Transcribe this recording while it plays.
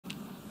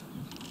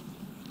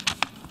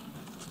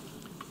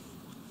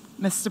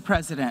Mr.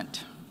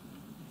 President,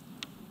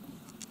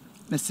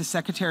 Mr.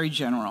 Secretary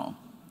General,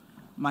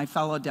 my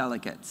fellow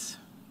delegates,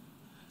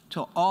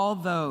 to all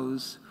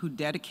those who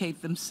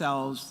dedicate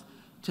themselves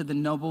to the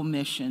noble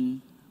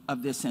mission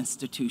of this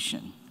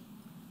institution.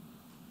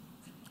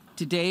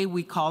 Today,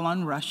 we call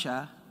on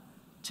Russia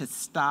to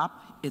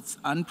stop its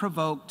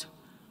unprovoked,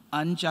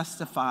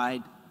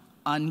 unjustified,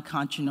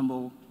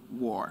 unconscionable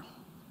war.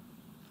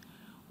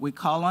 We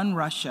call on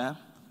Russia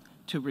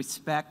to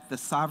respect the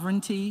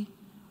sovereignty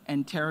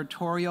and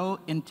territorial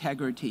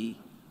integrity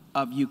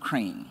of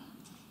Ukraine.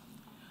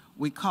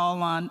 We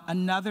call on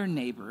another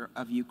neighbor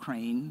of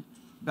Ukraine,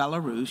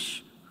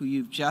 Belarus, who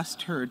you've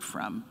just heard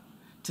from,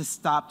 to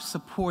stop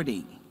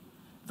supporting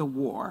the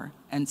war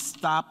and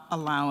stop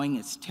allowing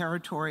its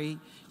territory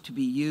to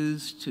be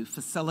used to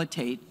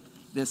facilitate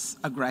this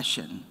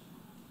aggression.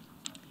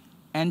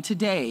 And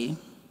today,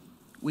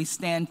 we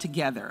stand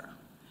together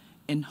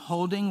in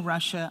holding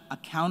Russia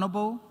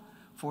accountable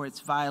for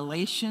its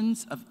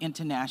violations of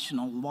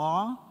international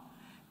law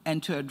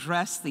and to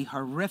address the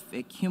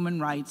horrific human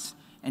rights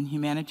and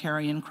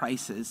humanitarian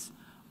crisis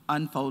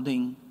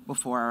unfolding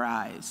before our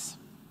eyes.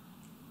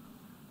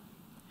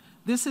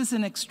 This is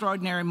an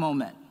extraordinary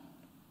moment.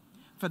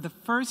 For the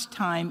first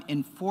time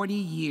in 40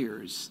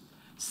 years,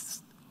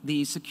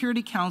 the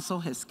Security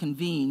Council has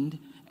convened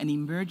an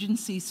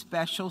emergency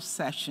special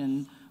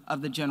session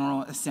of the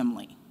General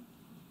Assembly.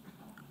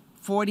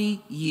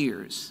 40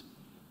 years.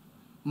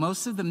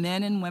 Most of the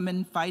men and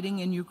women fighting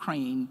in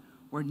Ukraine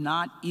were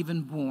not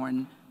even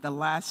born the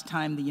last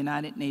time the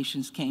United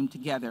Nations came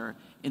together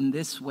in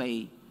this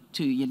way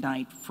to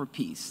unite for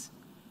peace.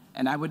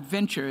 And I would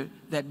venture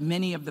that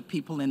many of the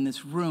people in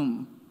this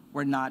room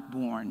were not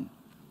born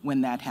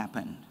when that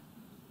happened.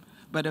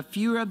 But a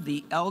few of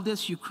the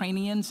eldest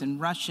Ukrainians and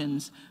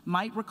Russians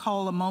might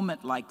recall a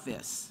moment like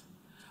this,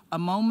 a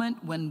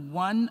moment when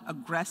one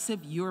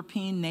aggressive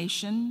European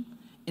nation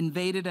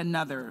invaded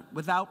another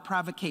without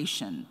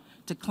provocation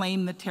to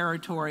claim the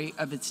territory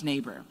of its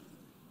neighbor.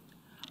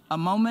 A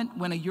moment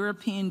when a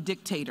European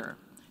dictator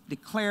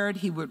declared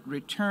he would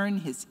return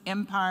his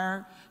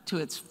empire to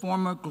its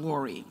former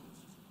glory.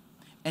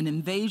 An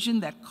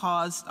invasion that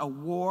caused a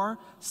war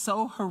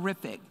so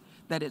horrific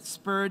that it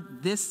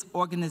spurred this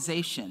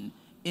organization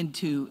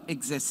into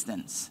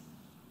existence.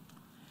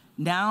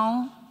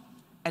 Now,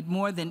 at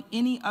more than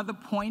any other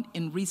point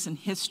in recent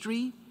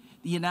history,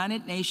 the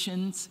United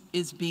Nations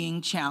is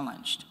being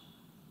challenged.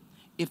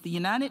 If the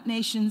United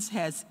Nations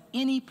has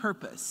any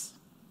purpose,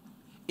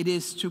 it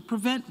is to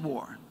prevent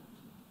war.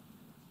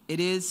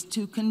 It is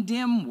to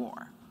condemn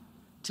war,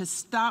 to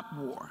stop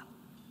war.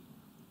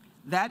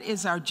 That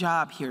is our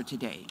job here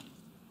today.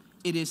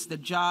 It is the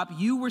job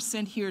you were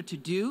sent here to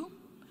do,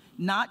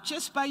 not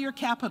just by your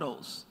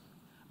capitals,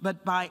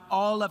 but by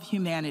all of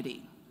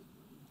humanity.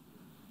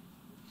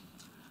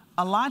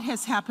 A lot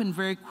has happened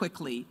very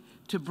quickly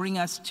to bring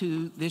us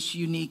to this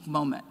unique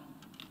moment.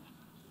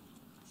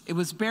 It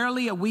was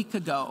barely a week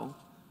ago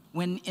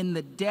when, in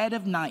the dead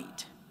of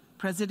night,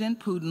 President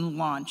Putin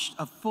launched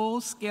a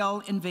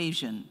full-scale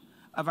invasion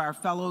of our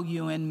fellow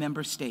UN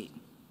member state.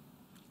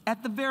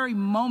 At the very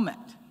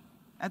moment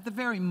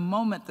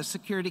the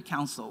Security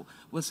Council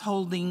was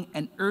holding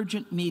an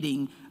urgent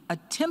meeting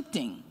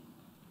attempting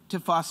to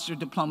foster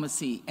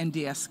diplomacy and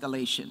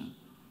de-escalation.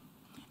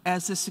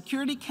 As the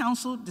Security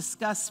Council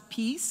discussed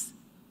peace,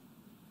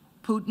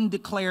 Putin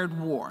declared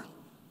war.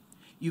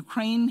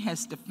 Ukraine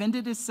has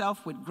defended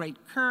itself with great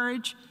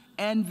courage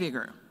and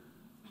vigor.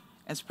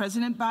 As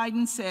President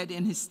Biden said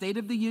in his State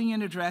of the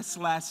Union address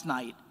last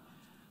night,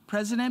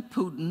 President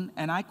Putin,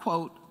 and I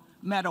quote,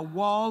 met a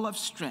wall of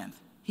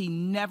strength he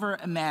never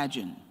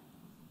imagined.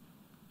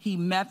 He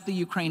met the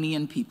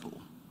Ukrainian people.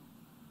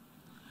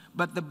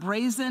 But the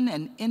brazen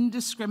and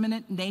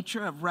indiscriminate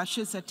nature of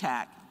Russia's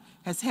attack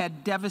has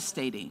had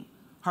devastating,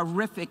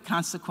 horrific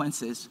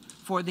consequences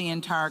for the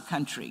entire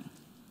country.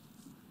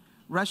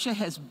 Russia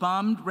has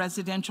bombed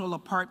residential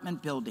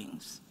apartment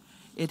buildings.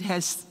 It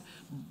has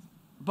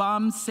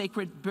bombed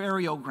sacred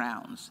burial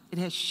grounds. It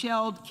has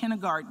shelled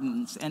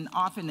kindergartens and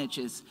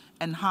orphanages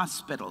and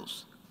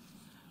hospitals.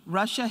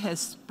 Russia has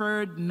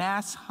spurred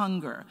mass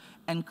hunger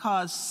and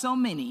caused so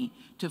many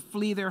to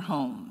flee their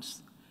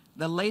homes.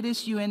 The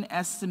latest UN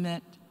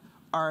estimate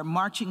are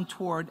marching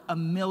toward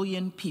 1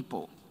 million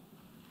people.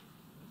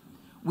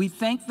 We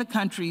thank the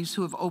countries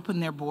who have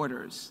opened their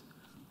borders,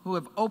 who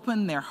have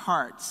opened their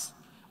hearts,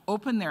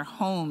 opened their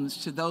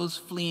homes to those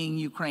fleeing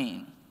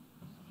Ukraine.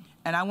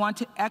 And I want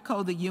to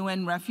echo the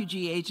UN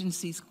Refugee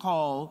Agency's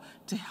call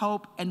to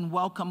help and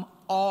welcome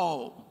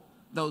all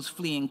those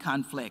fleeing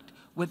conflict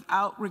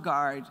without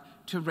regard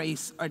to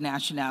race or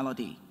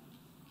nationality.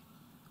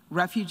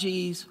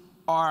 Refugees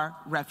are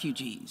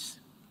refugees.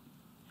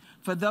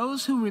 For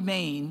those who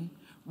remain,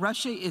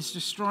 Russia is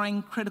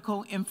destroying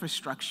critical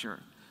infrastructure,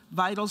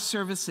 vital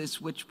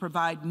services which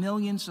provide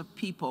millions of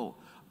people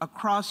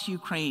across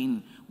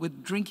Ukraine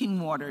with drinking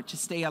water to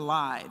stay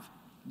alive,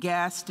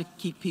 gas to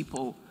keep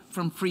people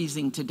from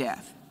freezing to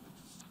death.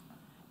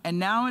 And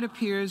now it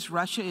appears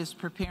Russia is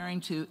preparing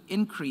to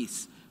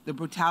increase the the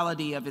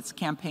brutality of its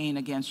campaign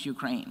against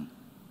Ukraine.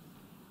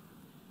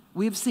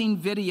 We've seen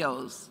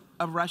videos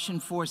of Russian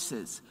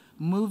forces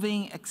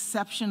moving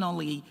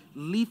exceptionally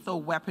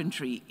lethal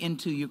weaponry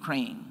into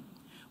Ukraine,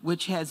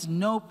 which has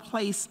no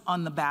place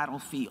on the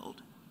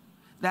battlefield.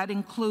 That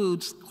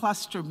includes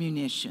cluster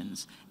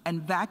munitions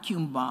and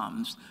vacuum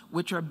bombs,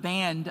 which are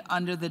banned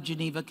under the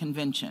Geneva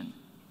Convention.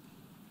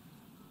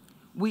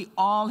 We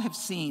all have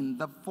seen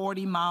the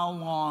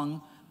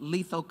 40-mile-long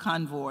lethal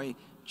convoy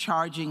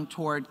charging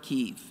toward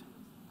Kyiv.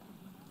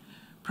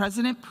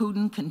 President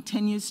Putin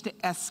continues to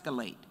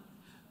escalate,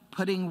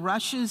 putting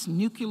Russia's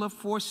nuclear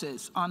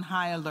forces on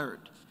high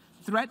alert,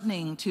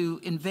 threatening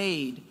to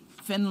invade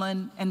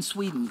Finland and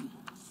Sweden.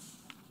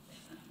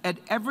 At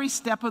every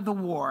step of the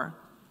war,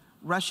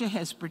 Russia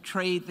has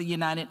betrayed the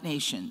United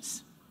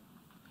Nations.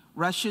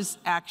 Russia's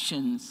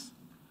actions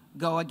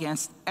go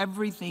against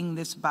everything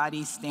this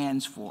body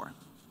stands for.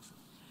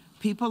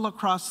 People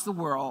across the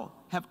world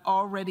have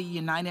already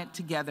united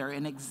together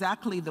in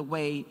exactly the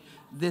way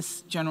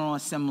this General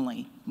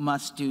Assembly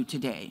must do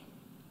today.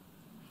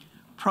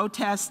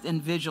 Protests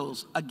and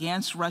vigils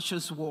against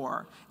Russia's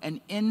war and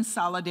in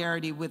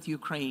solidarity with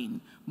Ukraine,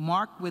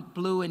 marked with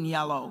blue and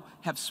yellow,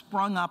 have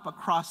sprung up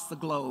across the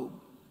globe.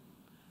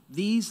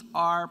 These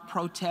are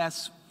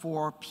protests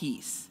for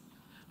peace.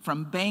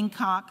 From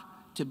Bangkok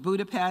to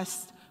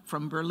Budapest,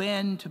 from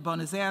Berlin to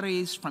Buenos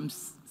Aires, from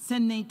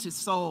Sydney to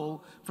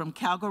Seoul, from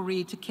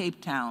Calgary to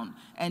Cape Town,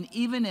 and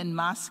even in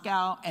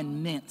Moscow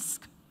and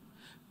Minsk,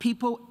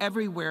 people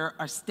everywhere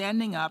are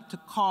standing up to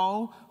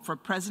call for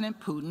President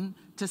Putin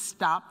to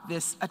stop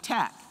this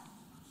attack.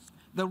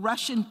 The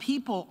Russian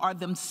people are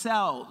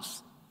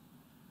themselves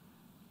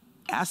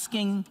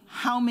asking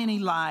how many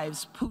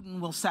lives Putin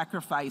will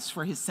sacrifice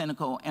for his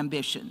cynical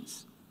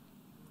ambitions.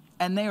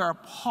 And they are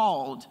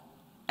appalled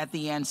at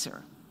the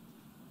answer.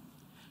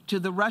 To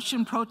the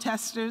Russian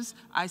protesters,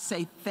 I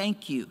say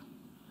thank you.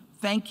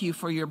 Thank you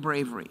for your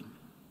bravery.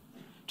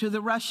 To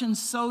the Russian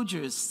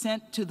soldiers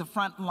sent to the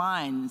front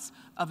lines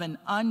of an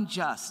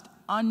unjust,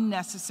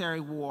 unnecessary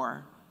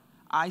war,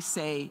 I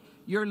say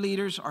your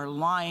leaders are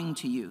lying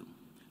to you.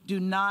 Do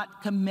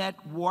not commit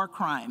war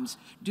crimes.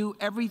 Do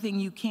everything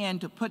you can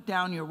to put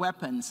down your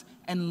weapons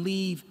and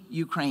leave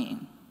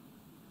Ukraine.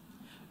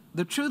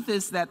 The truth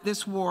is that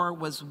this war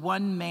was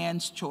one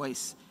man's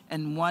choice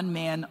and one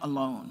man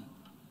alone,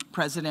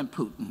 President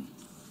Putin.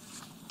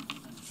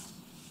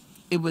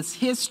 It was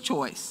his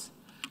choice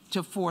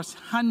to force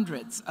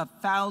hundreds of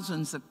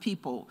thousands of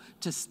people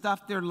to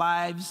stuff their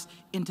lives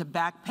into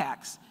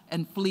backpacks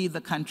and flee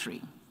the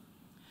country,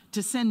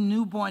 to send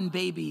newborn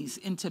babies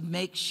into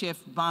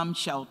makeshift bomb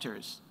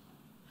shelters,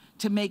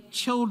 to make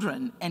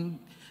children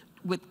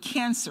with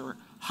cancer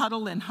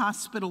huddle in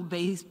hospital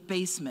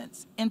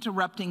basements,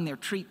 interrupting their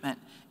treatment,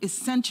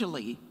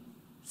 essentially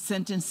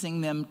sentencing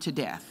them to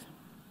death.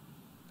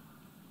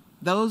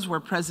 Those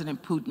were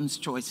President Putin's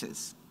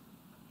choices.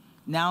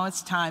 Now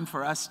it's time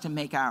for us to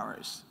make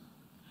ours.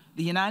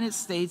 The United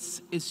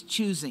States is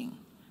choosing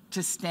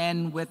to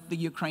stand with the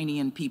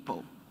Ukrainian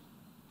people.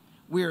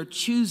 We are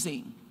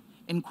choosing,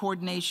 in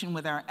coordination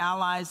with our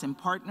allies and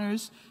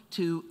partners,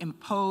 to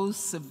impose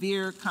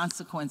severe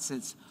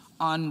consequences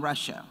on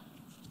Russia.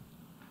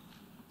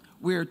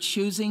 We are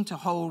choosing to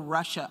hold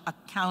Russia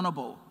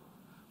accountable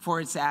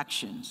for its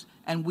actions,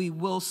 and we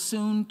will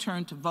soon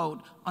turn to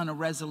vote on a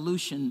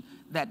resolution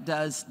that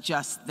does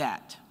just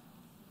that.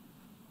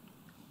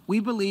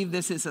 We believe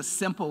this is a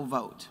simple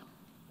vote.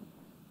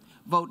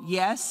 Vote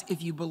yes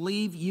if you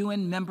believe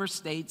UN member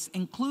states,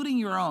 including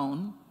your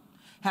own,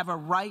 have a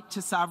right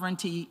to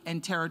sovereignty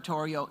and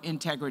territorial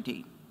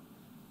integrity.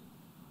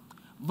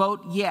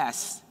 Vote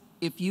yes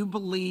if you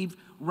believe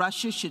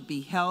Russia should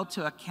be held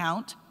to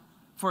account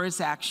for its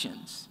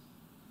actions.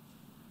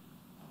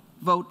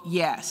 Vote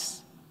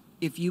yes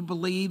if you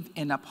believe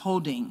in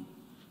upholding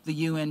the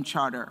UN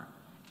Charter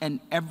and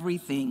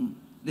everything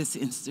this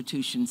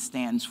institution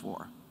stands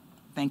for.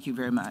 Thank you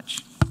very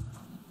much.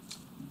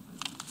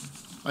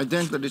 I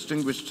thank the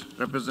distinguished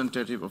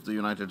representative of the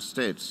United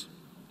States.